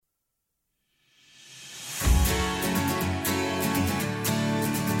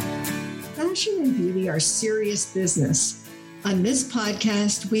Fashion and beauty are serious business. On this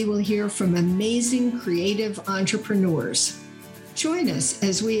podcast, we will hear from amazing creative entrepreneurs. Join us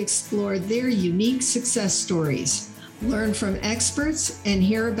as we explore their unique success stories, learn from experts, and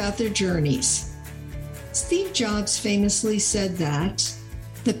hear about their journeys. Steve Jobs famously said that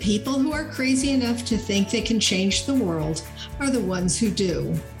the people who are crazy enough to think they can change the world are the ones who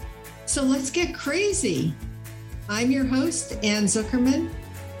do. So let's get crazy. I'm your host, Ann Zuckerman,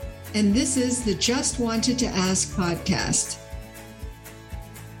 and this is the Just Wanted to Ask podcast.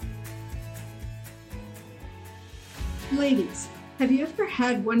 Ladies, have you ever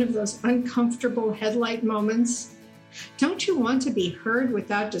had one of those uncomfortable headlight moments? Don't you want to be heard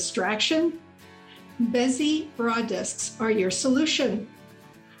without distraction? Bezi Bra Discs are your solution.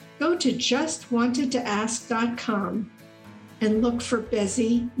 Go to justwantedtoask.com and look for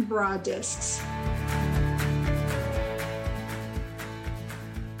Bezi Bra Discs.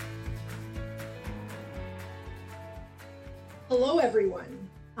 Hello, everyone.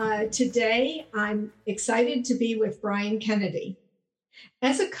 Today, I'm excited to be with Brian Kennedy.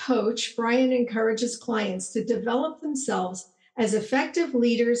 As a coach, Brian encourages clients to develop themselves as effective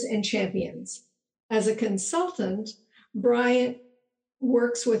leaders and champions. As a consultant, Brian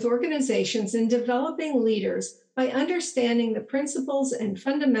works with organizations in developing leaders by understanding the principles and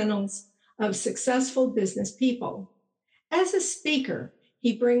fundamentals of successful business people. As a speaker,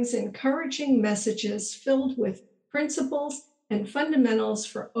 he brings encouraging messages filled with principles and fundamentals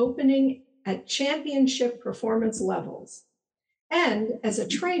for opening at championship performance levels. And as a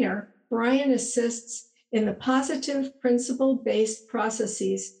trainer, Brian assists in the positive principle-based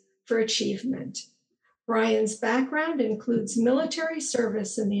processes for achievement. Brian's background includes military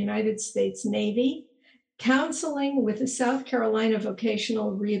service in the United States Navy, counseling with the South Carolina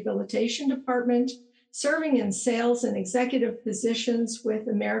Vocational Rehabilitation Department, serving in sales and executive positions with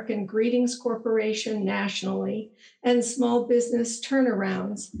American Greetings Corporation nationally, and small business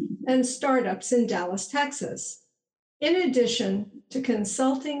turnarounds and startups in Dallas, Texas. In addition to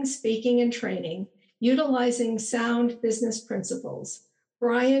consulting, speaking, and training, utilizing sound business principles,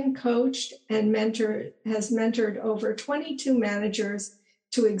 Brian coached and has mentored over 22 managers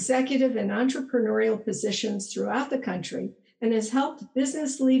to executive and entrepreneurial positions throughout the country and has helped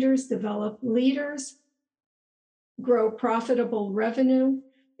business leaders develop leaders, grow profitable revenue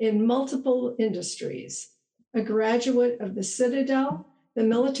in multiple industries. A graduate of the Citadel, the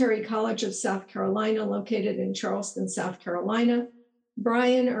Military College of South Carolina, located in Charleston, South Carolina,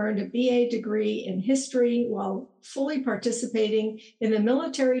 Brian earned a BA degree in history while fully participating in the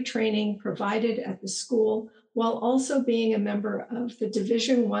military training provided at the school, while also being a member of the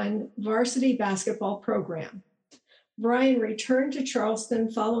Division I varsity basketball program. Brian returned to Charleston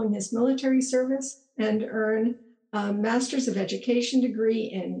following his military service and earned a Master's of Education degree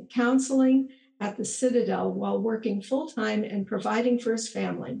in counseling at the Citadel while working full-time and providing for his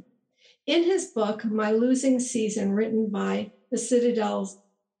family. In his book, My Losing Season, written about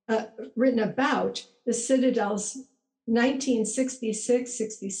the Citadel's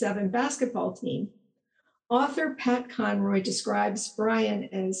 1966-67 basketball team, author Pat Conroy describes Brian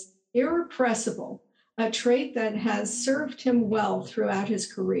as irrepressible, a trait that has served him well throughout his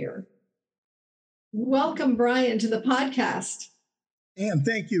career. Welcome, Brian, to the podcast. Ann,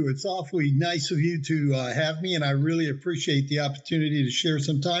 thank you. It's awfully nice of you to have me, and I really appreciate the opportunity to share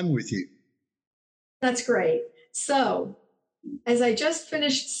some time with you. That's great. So, as I just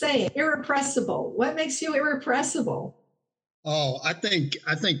finished saying, irrepressible. What makes you irrepressible? Oh, I think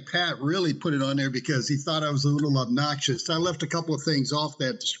Pat really put it on there because he thought I was a little obnoxious. I left a couple of things off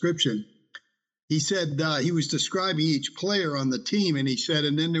that description. He said he was describing each player on the team, and he said,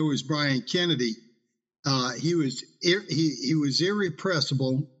 and then there was Brian Kennedy. He was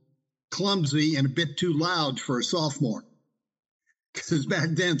irrepressible, clumsy, and a bit too loud for a sophomore. Because back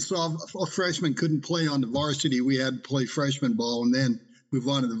then, freshmen couldn't play on the varsity. We had to play freshman ball and then move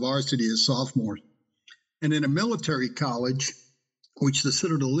on to the varsity as sophomores. And in a military college, which the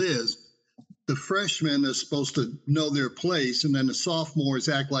Citadel is, the freshmen are supposed to know their place, and then the sophomores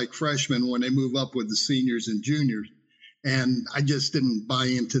act like freshmen when they move up with the seniors and juniors. And I just didn't buy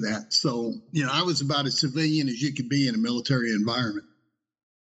into that. So, I was about as civilian as you could be in a military environment.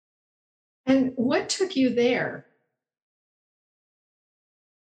 And what took you there?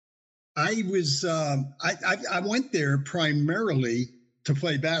 I went there primarily to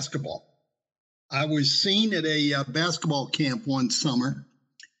play basketball. I was seen at a basketball camp one summer,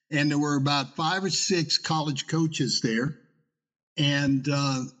 and there were about 5 or 6 college coaches there. And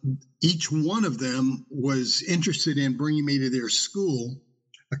each one of them was interested in bringing me to their school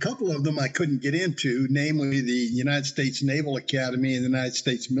A couple of them I couldn't get into, namely the United States Naval Academy and the United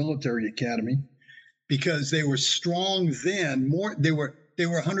States Military Academy, because they were strong then. They were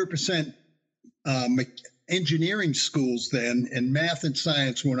 100% engineering schools then, and math and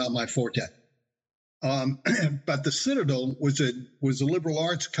science were not my forte. But the Citadel was a liberal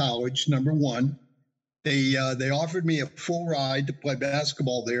arts college, number one. They offered me a full ride to play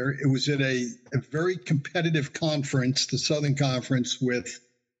basketball there. It was at a very competitive conference, the Southern Conference, with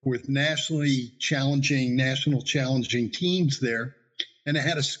national challenging teams there. And it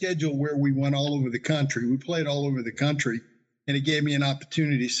had a schedule where we went all over the country. We played all over the country, and it gave me an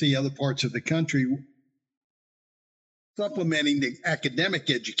opportunity to see other parts of the country, supplementing the academic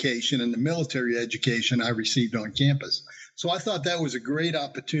education and the military education I received on campus. So I thought that was a great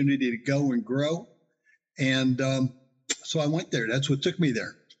opportunity to go and grow. And so I went there. That's what took me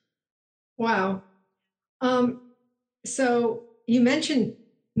there. Wow. So you mentioned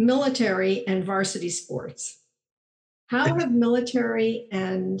military and varsity sports. How have military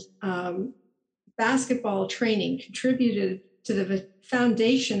and basketball training contributed to the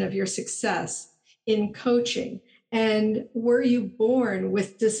foundation of your success in coaching? And were you born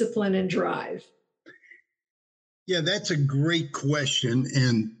with discipline and drive? Yeah, that's a great question.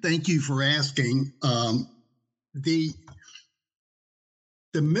 And thank you for asking. The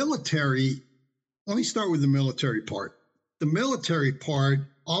military, let me start with the military part. The military part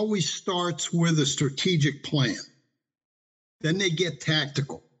always starts with a strategic plan. Then they get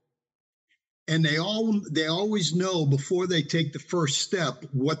tactical. And they always know before they take the first step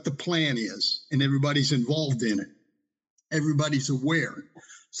what the plan is, and everybody's involved in it. Everybody's aware.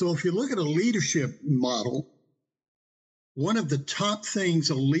 So if you look at a leadership model, one of the top things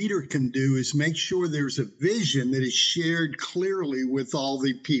a leader can do is make sure there's a vision that is shared clearly with all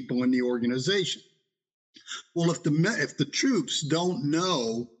the people in the organization. Well, if the troops don't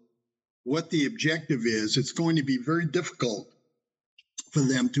know what the objective is, it's going to be very difficult for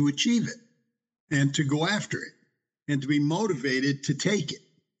them to achieve it and to go after it and to be motivated to take it.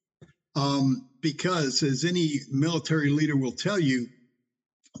 Because as any military leader will tell you,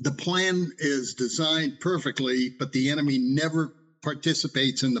 the plan is designed perfectly, but the enemy never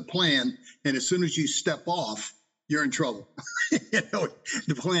participates in the plan. And as soon as you step off, you're in trouble.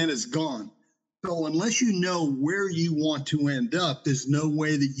 The plan is gone. So unless you know where you want to end up, there's no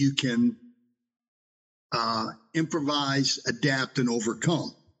way that you can improvise, adapt, and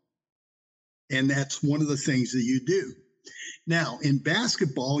overcome. And that's one of the things that you do. Now, in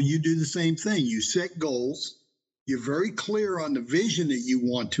basketball, you do the same thing. You set goals. You're very clear on the vision that you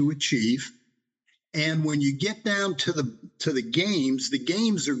want to achieve. And when you get down to the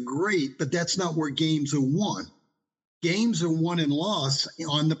games are great, but that's not where games are won. Games are won and lost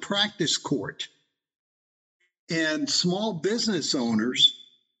on the practice court. And small business owners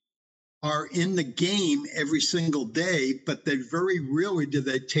are in the game every single day, but they very rarely do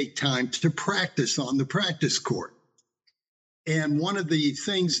they take time to practice on the practice court. And one of the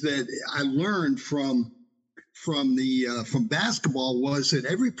things that I learned from basketball was that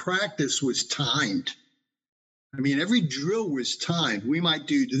every practice was timed. I mean, every drill was timed. We might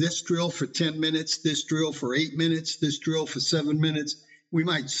do this drill for 10 minutes, this drill for 8 minutes, this drill for 7 minutes. We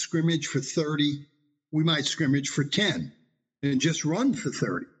might scrimmage for 30. We might scrimmage for 10 and just run for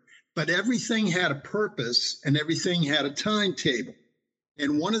 30. But everything had a purpose and everything had a timetable.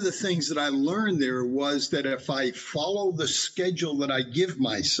 And one of the things that I learned there was that if I follow the schedule that I give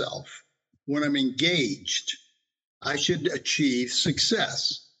myself when I'm engaged, I should achieve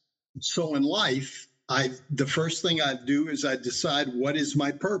success. So in life, the first thing I do is I decide what is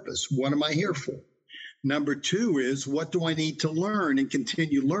my purpose? What am I here for? Number two is what do I need to learn and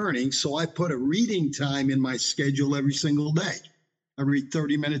continue learning? So I put a reading time in my schedule every single day. I read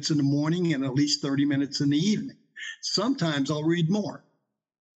 30 minutes in the morning and at least 30 minutes in the evening. Sometimes I'll read more.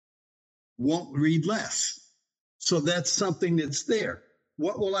 Won't read less. So that's something that's there.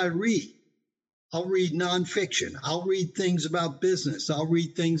 What will I read? I'll read nonfiction. I'll read things about business. I'll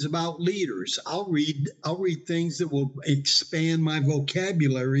read things about leaders. I'll read things that will expand my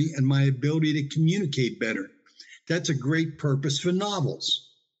vocabulary and my ability to communicate better. That's a great purpose for novels.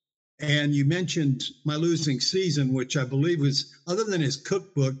 And you mentioned My Losing Season, which I believe was, other than his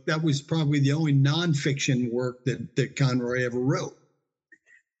cookbook, that was probably the only nonfiction work that Conroy ever wrote.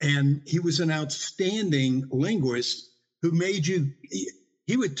 And he was an outstanding linguist who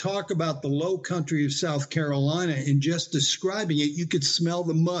he would talk about the low country of South Carolina, and just describing it, you could smell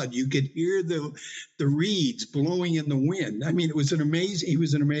the mud. You could hear the reeds blowing in the wind. I mean, he was an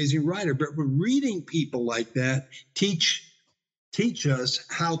amazing writer. But reading people like that teach us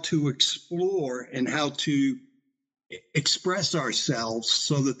how to explore and how to express ourselves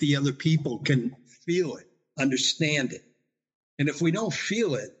so that the other people can feel it, understand it. And if we don't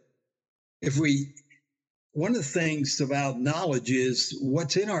feel it, one of the things about knowledge is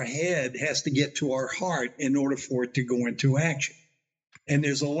what's in our head has to get to our heart in order for it to go into action. And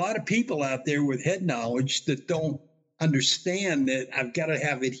there's a lot of people out there with head knowledge that don't understand that I've got to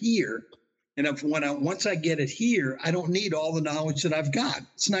have it here. And once I get it here, I don't need all the knowledge that I've got.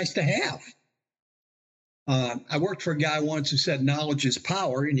 It's nice to have. I worked for a guy once who said knowledge is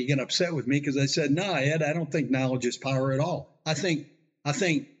power, and he got upset with me because I said, no, Ed, I don't think knowledge is power at all. I think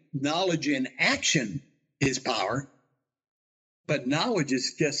knowledge in action is power, but knowledge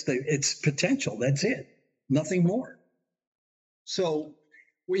is just it's potential. That's it. Nothing more. So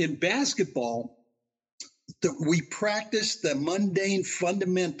in basketball, we practice the mundane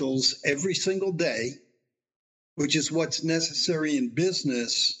fundamentals every single day, which is what's necessary in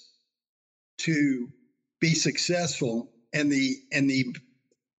business to be successful. And the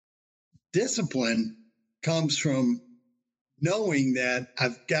discipline comes from knowing that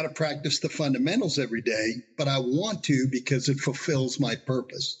I've got to practice the fundamentals every day, but I want to because it fulfills my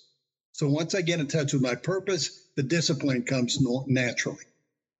purpose. So once I get in touch with my purpose, the discipline comes naturally.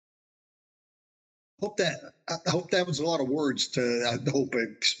 I hope that was a lot of words. I hope I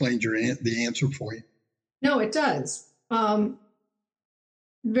explained the answer for you. No, it does.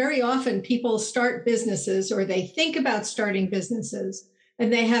 Very often people start businesses or they think about starting businesses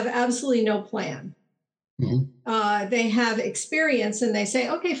and they have absolutely no plan. Mm-hmm. They have experience and they say,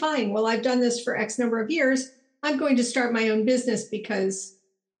 okay, fine. Well, I've done this for X number of years. I'm going to start my own business because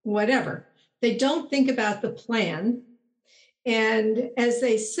whatever. They don't think about the plan. And as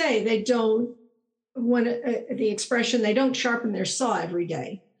they say, they don't want the expression, they don't sharpen their saw every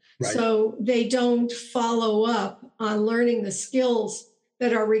day. Right. So they don't follow up on learning the skills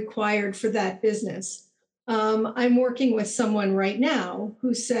that are required for that business. I'm working with someone right now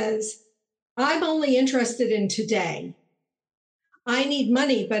who says, I'm only interested in today. I need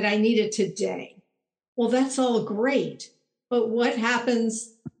money, but I need it today. Well, that's all great. But what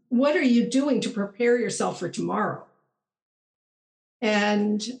happens? What are you doing to prepare yourself for tomorrow?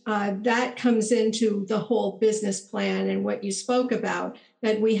 And that comes into the whole business plan and what you spoke about,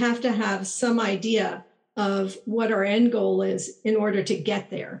 that we have to have some idea of what our end goal is in order to get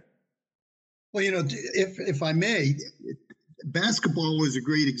there. Well, if I may, basketball is a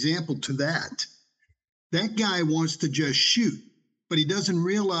great example to that. That guy wants to just shoot, but he doesn't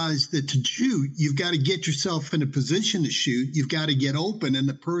realize that to shoot, you've got to get yourself in a position to shoot. You've got to get open, and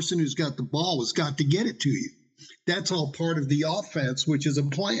the person who's got the ball has got to get it to you. That's all part of the offense, which is a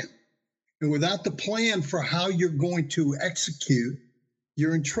plan. And without the plan for how you're going to execute,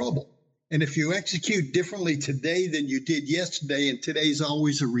 you're in trouble. And if you execute differently today than you did yesterday, and today's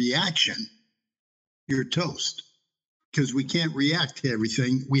always a reaction, you're toast. Because we can't react to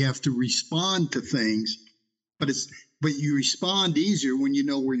everything. We have to respond to things. But you respond easier when you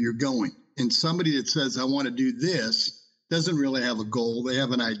know where you're going. And somebody that says, I want to do this, doesn't really have a goal. They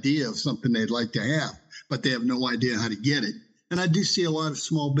have an idea of something they'd like to have, but they have no idea how to get it. And I do see a lot of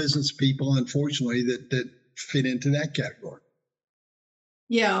small business people, unfortunately, that fit into that category.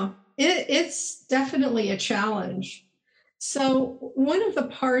 Yeah, it's definitely a challenge. So one of the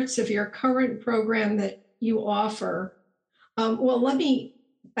parts of your current program that you offer, let me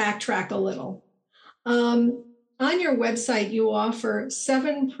backtrack a little. On your website, you offer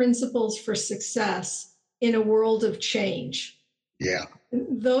 7 principles for success in a world of change. Yeah.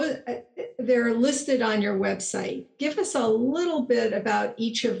 They're listed on your website. Give us a little bit about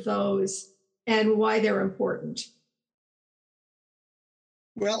each of those and why they're important.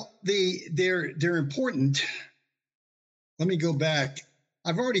 Well, they're important. Let me go back.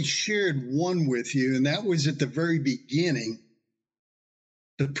 I've already shared one with you, and that was at the very beginning.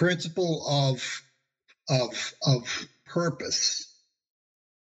 The principle of purpose.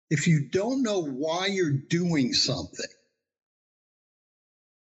 If you don't know why you're doing something,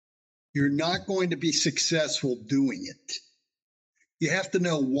 you're not going to be successful doing it. You have to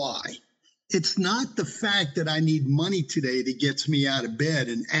know why. It's not the fact that I need money today that gets me out of bed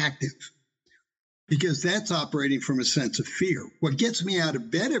and active, because that's operating from a sense of fear. What gets me out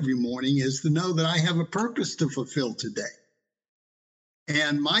of bed every morning is to know that I have a purpose to fulfill today.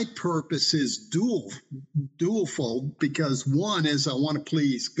 And my purpose is dualfold, because one is I want to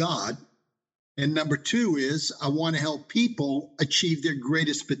please God. And number 2 is I want to help people achieve their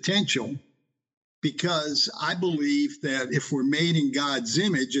greatest potential, because I believe that if we're made in God's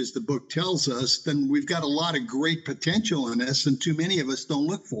image, as the book tells us, then we've got a lot of great potential in us, and too many of us don't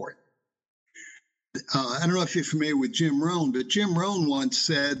look for it. I don't know if you're familiar with Jim Rohn, but Jim Rohn once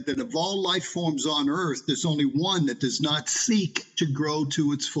said that of all life forms on Earth, there's only one that does not seek to grow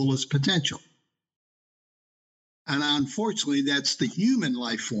to its fullest potential. And unfortunately, that's the human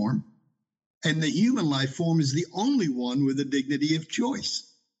life form. And the human life form is the only one with the dignity of choice.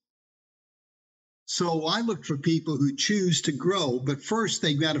 So I look for people who choose to grow, but first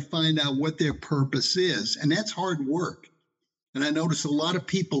they've got to find out what their purpose is. And that's hard work. And I notice a lot of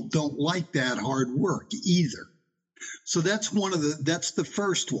people don't like that hard work either. So that's the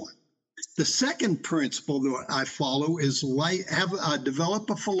first one. The second principle that I follow is develop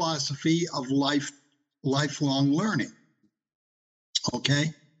a philosophy of lifelong learning.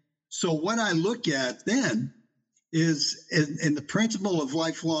 Okay. So what I look at then is in the principle of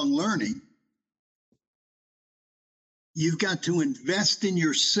lifelong learning, you've got to invest in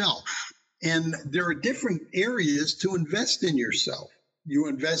yourself. And there are different areas to invest in yourself. You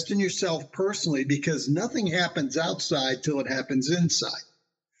invest in yourself personally because nothing happens outside till it happens inside.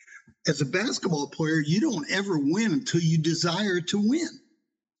 As a basketball player, you don't ever win until you desire to win.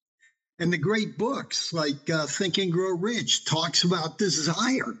 And the great books like Think and Grow Rich talks about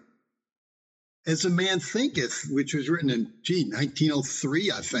desire. As a man thinketh, which was written in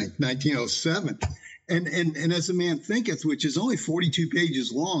 1903, I think, 1907. And as a man thinketh, which is only 42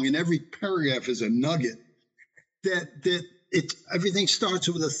 pages long, and every paragraph is a nugget, that everything starts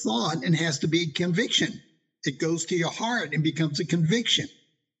with a thought and has to be a conviction. It goes to your heart and becomes a conviction.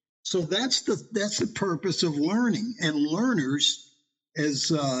 So that's the purpose of learning. And learners,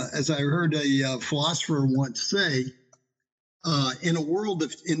 as I heard a philosopher once say, in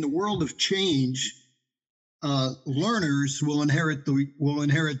the world of change, learners will inherit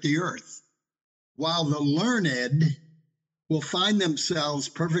the earth, while the learned will find themselves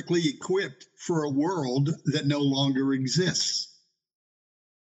perfectly equipped for a world that no longer exists.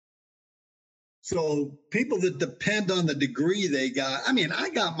 So people that depend on the degree they got, I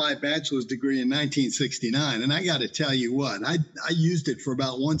got my bachelor's degree in 1969, and I got to tell you what, I used it for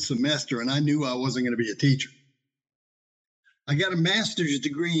about one semester, and I knew I wasn't going to be a teacher. I got a master's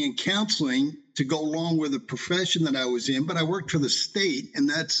degree in counseling to go along with the profession that I was in, but I worked for the state,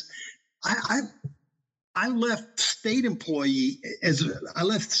 and I left state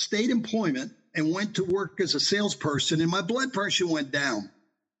employment and went to work as a salesperson, and my blood pressure went down.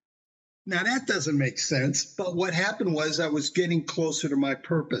 Now that doesn't make sense, but what happened was I was getting closer to my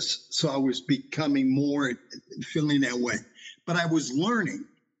purpose, so I was becoming more feeling that way. But I was learning.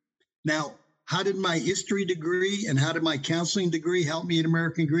 Now, how did my history degree and how did my counseling degree help me in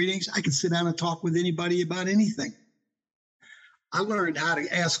American Greetings? I could sit down and talk with anybody about anything. I learned how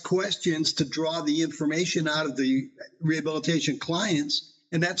to ask questions to draw the information out of the rehabilitation clients.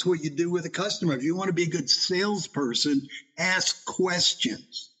 And that's what you do with a customer. If you want to be a good salesperson, ask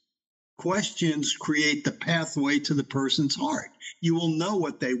questions. Questions create the pathway to the person's heart. You will know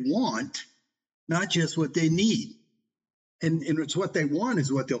what they want, not just what they need. And it's what they want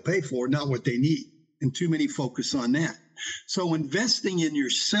is what they'll pay for, not what they need. And too many focus on that. So investing in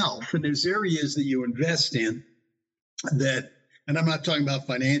yourself, and there's areas that you invest in that, and I'm not talking about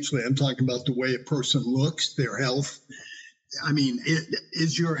financially, I'm talking about the way a person looks, their health.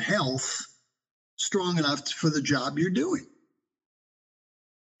 Is your health strong enough for the job you're doing?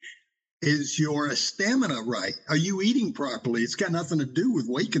 Is your stamina right? Are you eating properly? It's got nothing to do with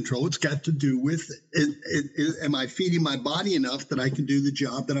weight control. It's got to do with, am I feeding my body enough that I can do the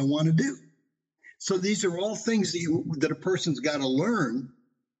job that I want to do? So these are all things that a person's got to learn.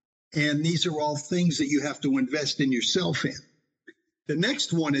 And these are all things that you have to invest in yourself in. The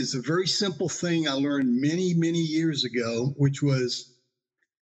next one is a very simple thing I learned many, many years ago, which was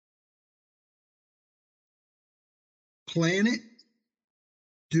plan it,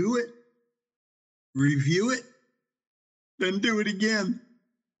 do it, review it, then do it again.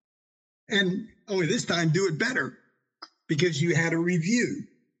 And only this time, do it better because you had a review.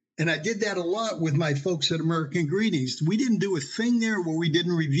 And I did that a lot with my folks at American Greetings. We didn't do a thing there where we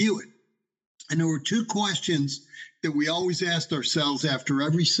didn't review it. And there were two questions that we always asked ourselves after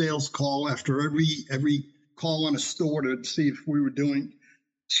every sales call, after every call on a store to see if we were doing,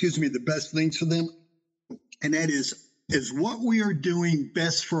 the best things for them. And that is what we are doing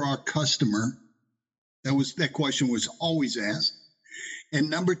best for our customer? That question was always asked. And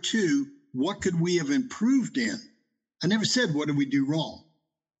number two, what could we have improved in? I never said, what did we do wrong?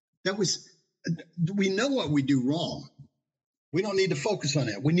 We know what we do wrong. We don't need to focus on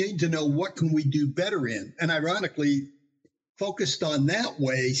that. We need to know what can we do better in. And ironically, focused on that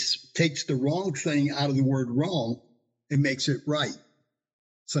way takes the wrong thing out of the word wrong and makes it right.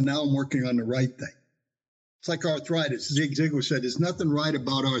 So now I'm working on the right thing. It's like arthritis. Zig Ziglar said, there's nothing right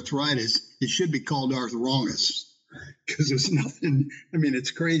about arthritis. It should be called arthrongus because there's nothing, I mean,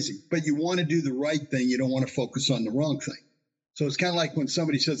 it's crazy. But you want to do the right thing. You don't want to focus on the wrong thing. So it's kind of like when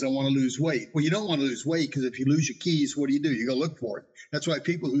somebody says, I want to lose weight. Well, you don't want to lose weight because if you lose your keys, what do? You go look for it. That's why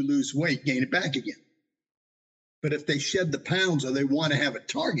people who lose weight gain it back again. But if they shed the pounds or they want to have a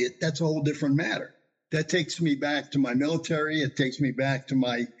target, that's a whole different matter. That takes me back to my military. It takes me back to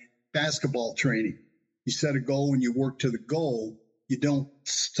my basketball training. You set a goal and you work to the goal. You don't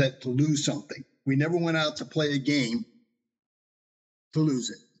set to lose something. We never went out to play a game to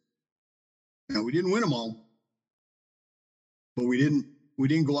lose it. Now, we didn't win them all, but we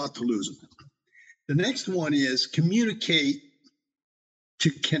didn't go out to lose them. The next one is communicate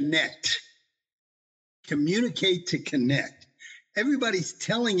to connect. Communicate to connect. Everybody's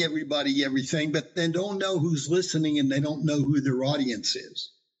telling everybody everything, but they don't know who's listening and they don't know who their audience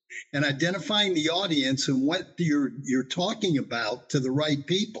is. And identifying the audience and what you're talking about to the right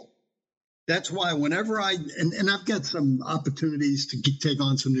people. That's why whenever and I've got some opportunities to take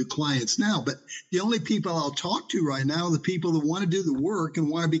on some new clients now, but the only people I'll talk to right now are the people that want to do the work and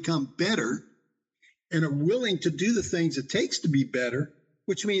want to become better and are willing to do the things it takes to be better,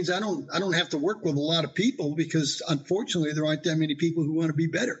 which means I don't have to work with a lot of people because unfortunately there aren't that many people who want to be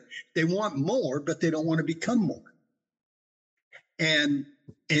better. They want more, but they don't want to become more.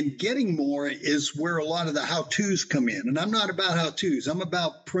 And getting more is where a lot of the how-tos come in. And I'm not about how-tos. I'm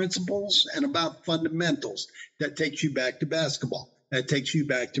about principles and about fundamentals. That takes you back to basketball. That takes you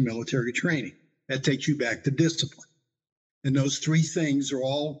back to military training. That takes you back to discipline. And those three things are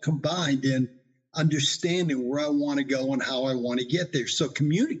all combined in understanding where I want to go and how I want to get there. So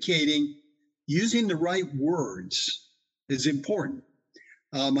communicating using the right words is important.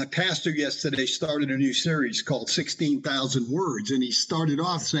 My pastor yesterday started a new series called 16,000 Words, and he started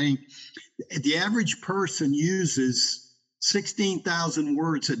off saying the average person uses 16,000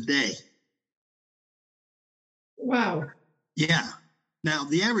 words a day. Wow. Yeah. Now,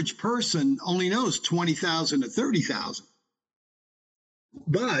 the average person only knows 20,000 to 30,000,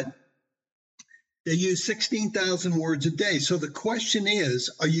 but they use 16,000 words a day. So the question is,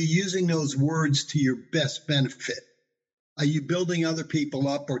 are you using those words to your best benefit? Are you building other people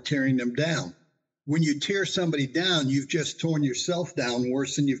up or tearing them down? When you tear somebody down, you've just torn yourself down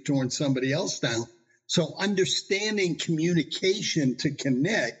worse than you've torn somebody else down. So understanding communication to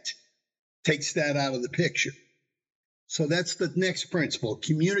connect takes that out of the picture. So that's the next principle.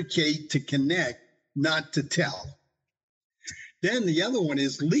 Communicate to connect, not to tell. Then the other one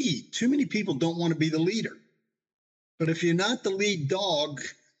is lead. Too many people don't want to be the leader. But if you're not the lead dog,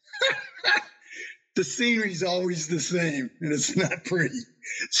 the scenery's always the same, and it's not pretty.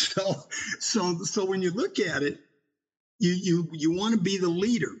 So when you look at it, you want to be the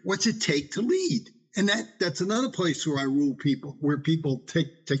leader. What's it take to lead? And that's another place where I rule people, where people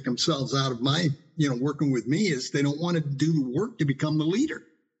take themselves out of my, working with me, is they don't want to do the work to become the leader.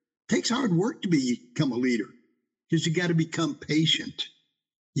 It takes hard work to become a leader because you got to become patient.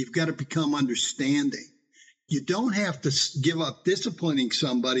 You've got to become understanding. You don't have to give up disciplining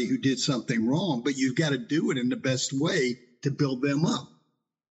somebody who did something wrong, but you've got to do it in the best way to build them up.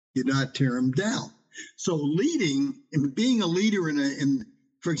 You not tear them down. So leading and being a leader in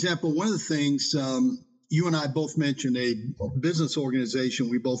for example, one of the things you and I both mentioned a business organization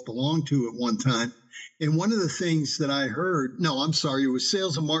we both belonged to at one time. And one of the things that I heard, it was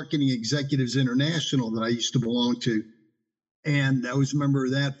Sales and Marketing Executives International that I used to belong to. And I was a member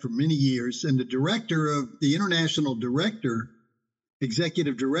of that for many years. And the international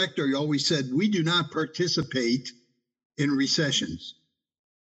executive director, he always said, we do not participate in recessions.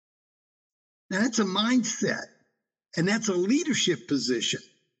 Now, that's a mindset, and that's a leadership position.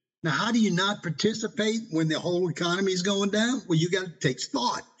 Now, how do you not participate when the whole economy is going down? Well, you got to take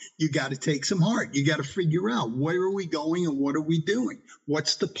thought. You got to take some heart. You got to figure out where are we going and what are we doing?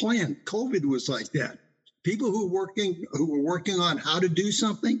 What's the plan? COVID was like that. People who were working on how to do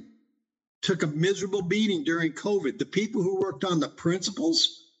something took a miserable beating during COVID. The people who worked on the principles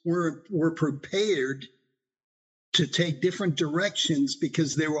were prepared to take different directions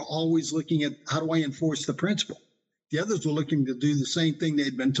because they were always looking at how do I enforce the principle. The others were looking to do the same thing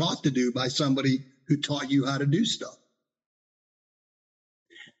they'd been taught to do by somebody who taught you how to do stuff.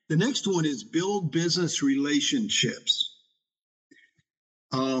 The next one is build business relationships.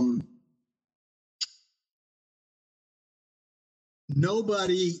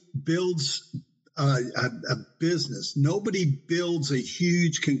 Nobody builds a business. Nobody builds a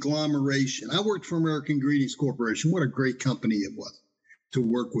huge conglomeration. I worked for American Greetings Corporation. What a great company it was to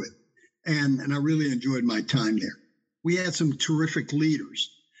work with. And I really enjoyed my time there. We had some terrific leaders.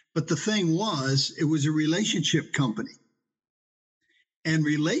 But the thing was, it was a relationship company. And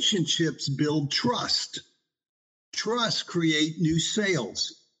relationships build trust. Trust creates new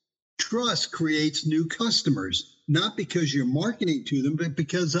sales. Trust creates new customers, not because you're marketing to them, but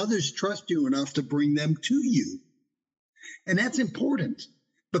because others trust you enough to bring them to you. And that's important.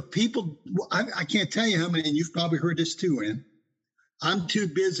 But people, I can't tell you how many, and you've probably heard this too, Ann. I'm too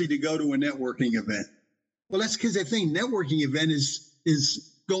busy to go to a networking event. Well, that's because I think networking event is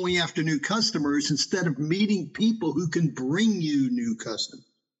going after new customers instead of meeting people who can bring you new customers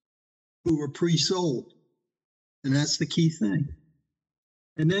who are pre-sold. And that's the key thing.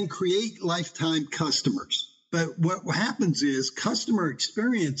 And then create lifetime customers. But what happens is customer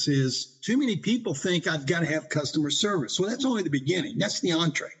experience is too many people think I've got to have customer service. Well, that's only the beginning. That's the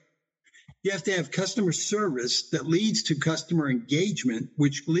entree. You have to have customer service that leads to customer engagement,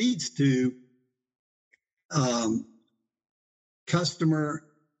 which leads to customer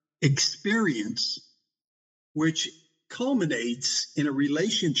experience, which culminates in a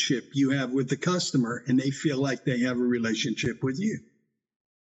relationship you have with the customer, and they feel like they have a relationship with you.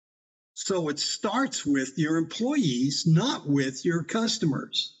 So it starts with your employees, not with your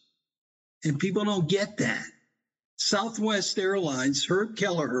customers. And people don't get that. Southwest Airlines, Herb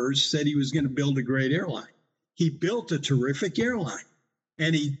Kelleher said he was going to build a great airline. He built a terrific airline,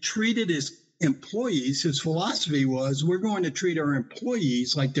 and he treated his employees. His philosophy was, we're going to treat our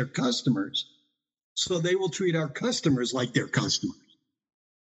employees like their customers, so they will treat our customers like their customers.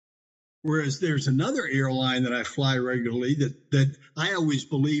 Whereas there's another airline that I fly regularly that I always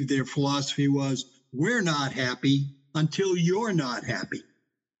believed their philosophy was, we're not happy until you're not happy.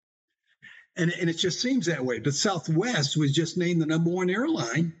 And it just seems that way. But Southwest was just named the #1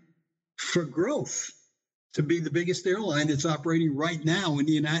 airline for growth, to be the biggest airline that's operating right now in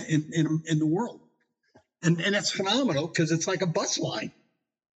the world. And that's phenomenal because it's like a bus line.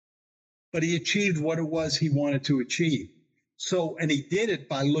 But he achieved what it was he wanted to achieve. So, and he did it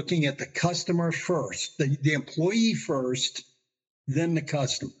by looking at the customer first, the employee first, then the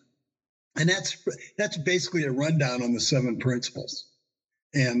customer. And that's basically a rundown on the 7 principles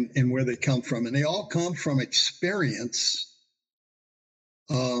and where they come from. And they all come from experience.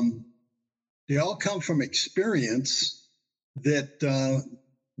 They all come from experience that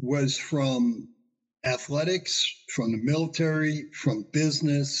was from athletics, from the military, from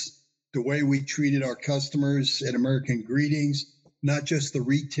business, the way we treated our customers at American Greetings, not just the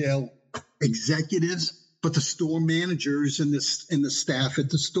retail executives, but the store managers and the staff at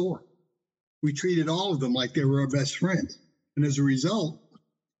the store. We treated all of them like they were our best friends. And as a result,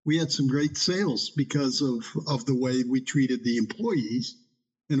 we had some great sales because of the way we treated the employees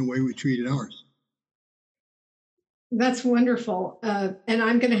and the way we treated ours. That's wonderful. And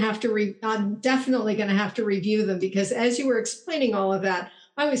I'm definitely going to have to review them, because as you were explaining all of that,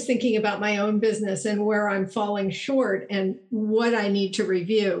 I was thinking about my own business and where I'm falling short and what I need to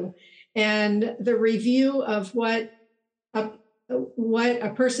review. And the review of what a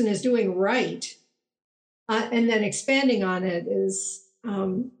person is doing right, and then expanding on it is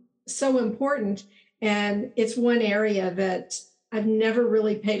so important. And it's one area that I've never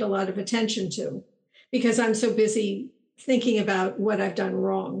really paid a lot of attention to because I'm so busy thinking about what I've done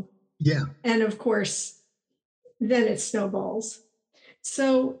wrong. Yeah. And of course, then it snowballs.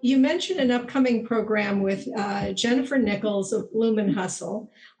 So you mentioned an upcoming program with Jennifer Nichols of Bloom and Hustle.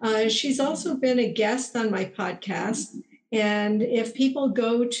 She's also been a guest on my podcast. And if people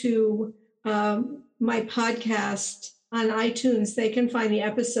go to my podcast on iTunes, they can find the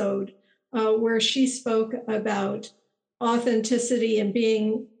episode where she spoke about authenticity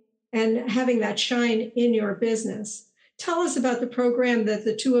and having that shine in your business. Tell us about the program that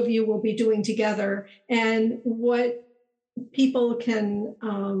the two of you will be doing together and what people can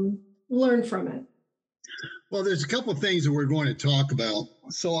learn from it. Well, there's a couple of things that we're going to talk about.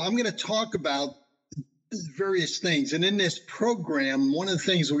 So I'm going to talk about various things. And in this program, one of the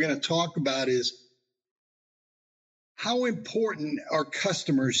things we're going to talk about is how important are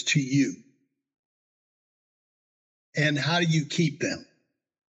customers to you? And how do you keep them?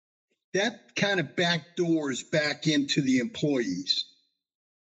 That kind of backdoors back into the employees,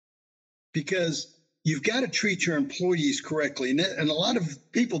 because you've got to treat your employees correctly. And a lot of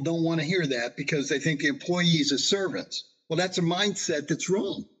people don't want to hear that because they think the employees are servants. Well, that's a mindset that's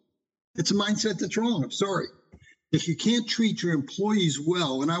wrong. It's a mindset that's wrong. I'm sorry. If you can't treat your employees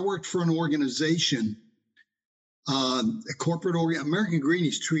well, and I worked for an organization, a corporate organization, American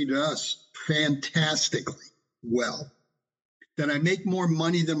Greetings treated us fantastically well. Did I make more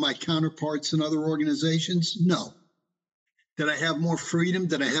money than my counterparts in other organizations? No. Did I have more freedom?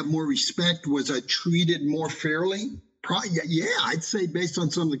 Did I have more respect? Was I treated more fairly? Yeah, I'd say based on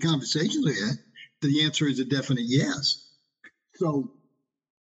some of the conversations we had, the answer is a definite yes. So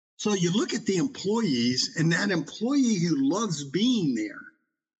you look at the employees, and that employee who loves being there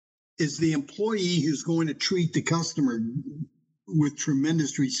is the employee who's going to treat the customer with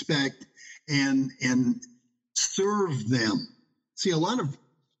tremendous respect and serve them. See, a lot of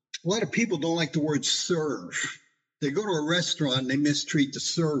people don't like the word serve. They go to a restaurant and they mistreat the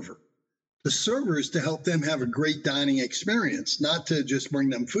server. The server is to help them have a great dining experience, not to just bring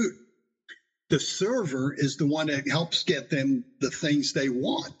them food. The server is the one that helps get them the things they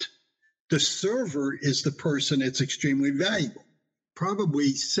want. The server is the person that's extremely valuable,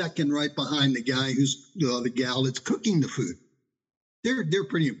 probably second right behind the guy who's the gal that's cooking the food. They're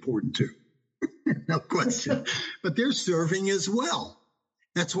pretty important too, no question. But they're serving as well.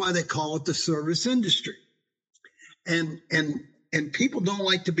 That's why they call it the service industry. And people don't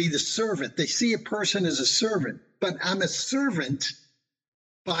like to be the servant. They see a person as a servant, but I'm a servant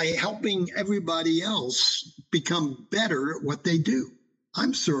by helping everybody else become better at what they do.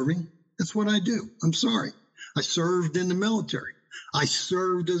 I'm serving. That's what I do. I'm sorry. I served in the military. I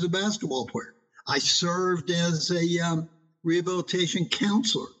served as a basketball player. I served as a rehabilitation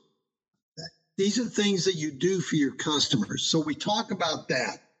counselor. These are things that you do for your customers. So we talk about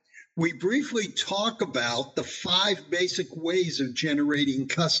that. We briefly talk about the 5 basic ways of generating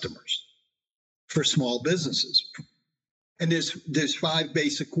customers for small businesses. And there's 5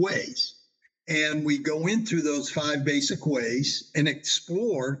 basic ways. And we go into those 5 basic ways and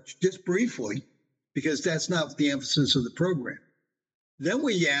explore just briefly, because that's not the emphasis of the program. Then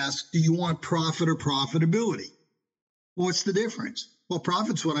we ask, do you want profit or profitability? What's the difference? Well,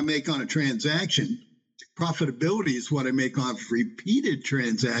 profit's what I make on a transaction. Profitability is what I make on repeated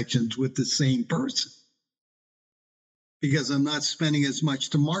transactions with the same person, because I'm not spending as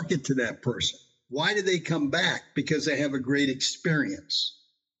much to market to that person. Why do they come back? Because they have a great experience,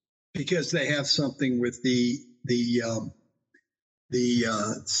 because they have something with the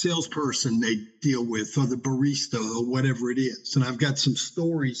salesperson they deal with, or the barista, or whatever it is. And I've got some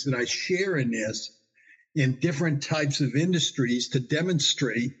stories that I share in this in different types of industries to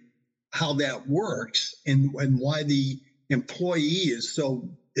demonstrate how that works and why the employee is so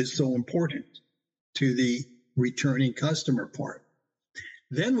important to the returning customer part.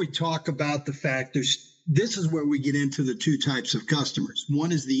 Then we talk about the fact this is where we get into the 2 types of customers.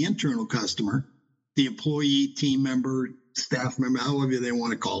 One is the internal customer, the employee, team member, staff member, however they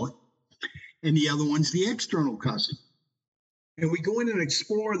want to call it. And the other one's the external customer. And we go in and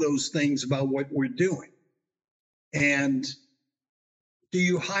explore those things about what we're doing. And do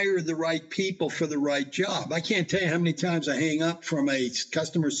you hire the right people for the right job? I can't tell you how many times I hang up from a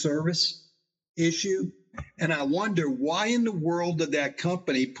customer service issue, and I wonder why in the world did that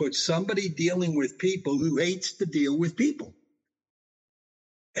company put somebody dealing with people who hates to deal with people?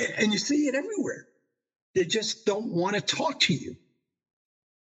 And you see it everywhere. They just don't want to talk to you.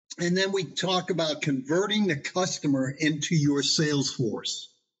 And then we talk about converting the customer into your sales force.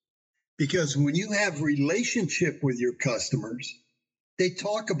 Because when you have relationship with your customers, they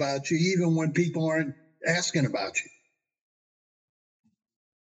talk about you even when people aren't asking about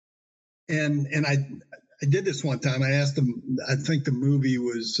you. And I did this one time. I asked them, I think the movie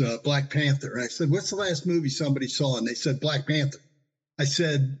was Black Panther. I said, what's the last movie somebody saw? And they said, Black Panther. I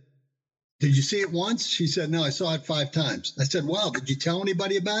said, did you see it once? She said, no, I saw it 5 times. I said, wow, did you tell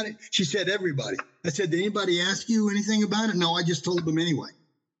anybody about it? She said, everybody. I said, did anybody ask you anything about it? No, I just told them anyway.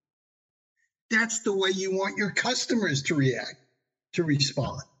 That's the way you want your customers to react, to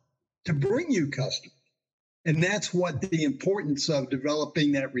respond, to bring you customers. And that's what the importance of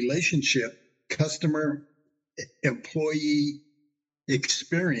developing that relationship, customer, employee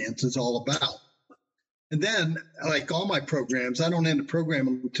experience is all about. And then, like all my programs, I don't end a program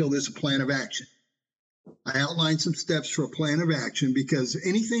until there's a plan of action. I outline some steps for a plan of action, because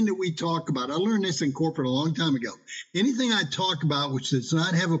anything that we talk about, I learned this in corporate a long time ago. Anything I talk about which does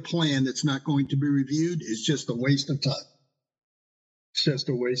not have a plan that's not going to be reviewed is just a waste of time. It's just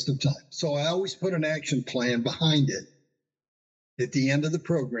a waste of time. So I always put an action plan behind it at the end of the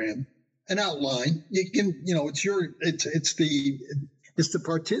program, an outline. You can, it's the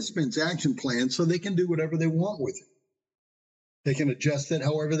participants' action plan, so they can do whatever they want with it. They can adjust it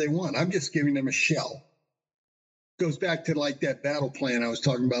however they want. I'm just giving them a shell. Goes back to like that battle plan I was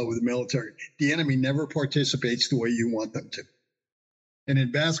talking about with the military. The enemy never participates the way you want them to. And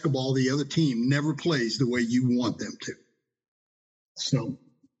in basketball, the other team never plays the way you want them to. So,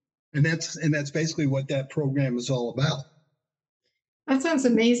 and that's basically what that program is all about. That sounds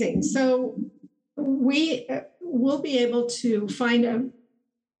amazing. So we will be able to find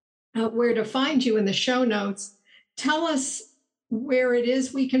out where to find you in the show notes tell us where it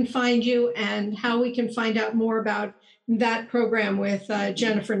is we can find you and how we can find out more about that program with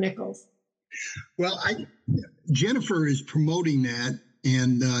Jennifer Nichols. Well, Jennifer is promoting that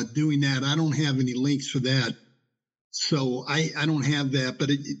and doing that. I don't have any links for that. So I don't have that, but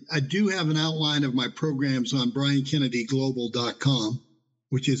I do have an outline of my programs on BrianKennedyGlobal.com,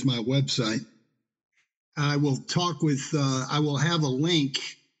 which is my website. I will I will have a link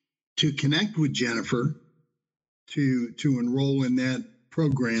to connect with Jennifer to enroll in that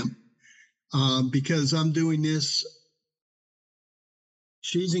program because I'm doing this.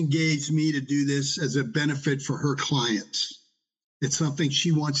 She's engaged me to do this as a benefit for her clients. It's something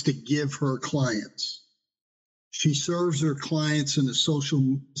she wants to give her clients. She serves her clients in the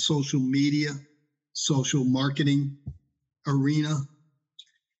social media, social marketing arena,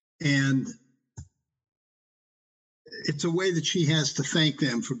 and it's a way that she has to thank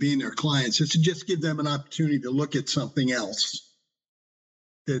them for being their clients. It's to just give them an opportunity to look at something else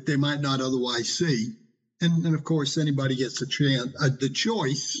that they might not otherwise see. And of course, anybody gets the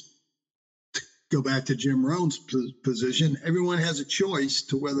choice. Go back to Jim Rohn's position. Everyone has a choice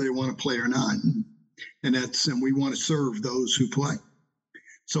to whether they want to play or not. And we want to serve those who play.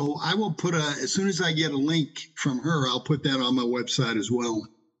 So I will as soon as I get a link from her, I'll put that on my website as well.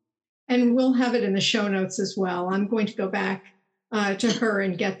 And we'll have it in the show notes as well. I'm going to go back to her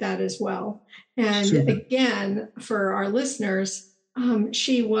and get that as well. And Super. Again, for our listeners,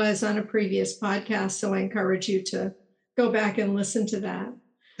 she was on a previous podcast, so I encourage you to go back and listen to that.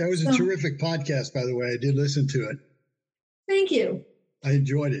 That was a terrific podcast, by the way. I did listen to it. Thank you. I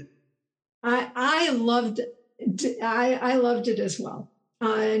enjoyed it. I loved it. I loved it as well.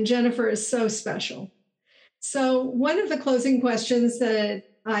 And Jennifer is so special. So one of the closing questions that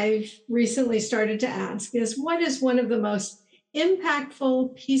I've recently started to ask is, what is one of the most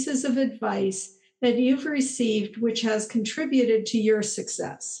impactful pieces of advice that you've received which has contributed to your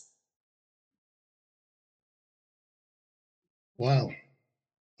success? Wow.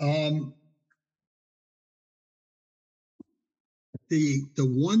 The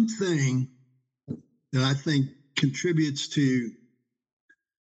one thing that I think contributes to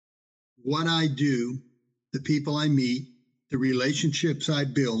what I do, the people I meet, the relationships I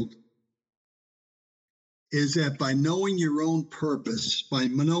build, is that by knowing your own purpose, by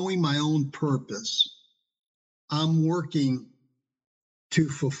knowing my own purpose, I'm working to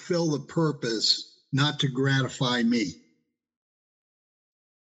fulfill the purpose, not to gratify me.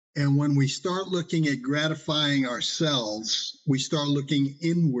 And when we start looking at gratifying ourselves, we start looking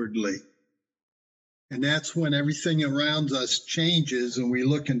inwardly. And that's when everything around us changes and we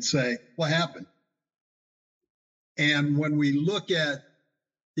look and say, what happened? And when we look at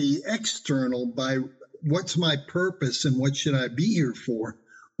the external by what's my purpose and what should I be here for?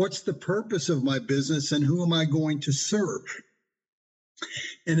 What's the purpose of my business and who am I going to serve?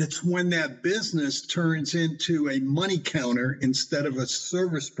 And it's when that business turns into a money counter instead of a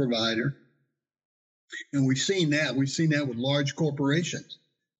service provider. And we've seen that. We've seen that with large corporations.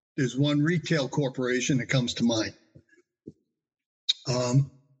 There's one retail corporation that comes to mind.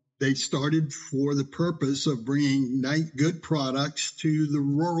 They started for the purpose of bringing good products to the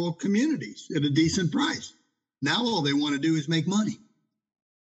rural communities at a decent price. Now all they want to do is make money.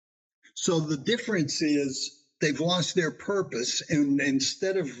 So the difference is they've lost their purpose. And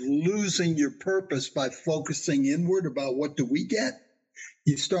instead of losing your purpose by focusing inward about what do we get,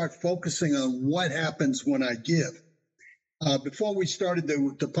 you start focusing on what happens when I give. Before we started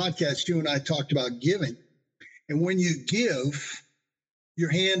the podcast, you and I talked about giving. And when you give,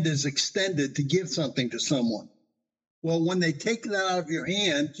 your hand is extended to give something to someone. Well, when they take that out of your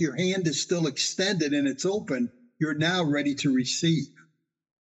hand is still extended and it's open. You're now ready to receive.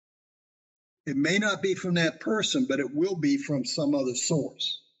 It may not be from that person, but it will be from some other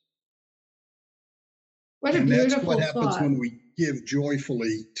source. What a beautiful thought. That's what happens when we give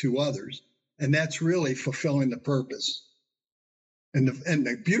joyfully to others. And that's really fulfilling the purpose. And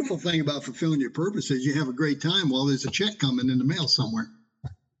the beautiful thing about fulfilling your purpose is you have a great time while there's a check coming in the mail somewhere.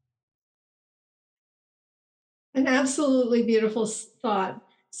 An absolutely beautiful thought.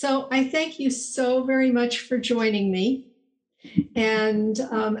 So I thank you so very much for joining me. And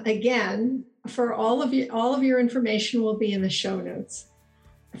again, for all of your information will be in the show notes.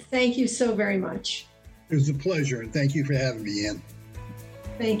 Thank you so very much. It was a pleasure, and thank you for having me, Ann.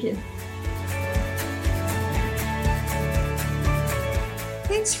 Thank you.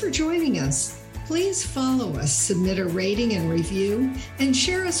 Thanks for joining us. Please follow us, submit a rating and review, and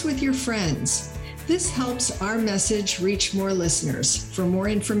share us with your friends. This helps our message reach more listeners. For more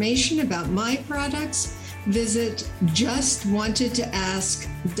information about my products, visit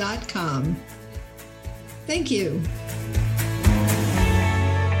justwantedtoask.com. Thank you.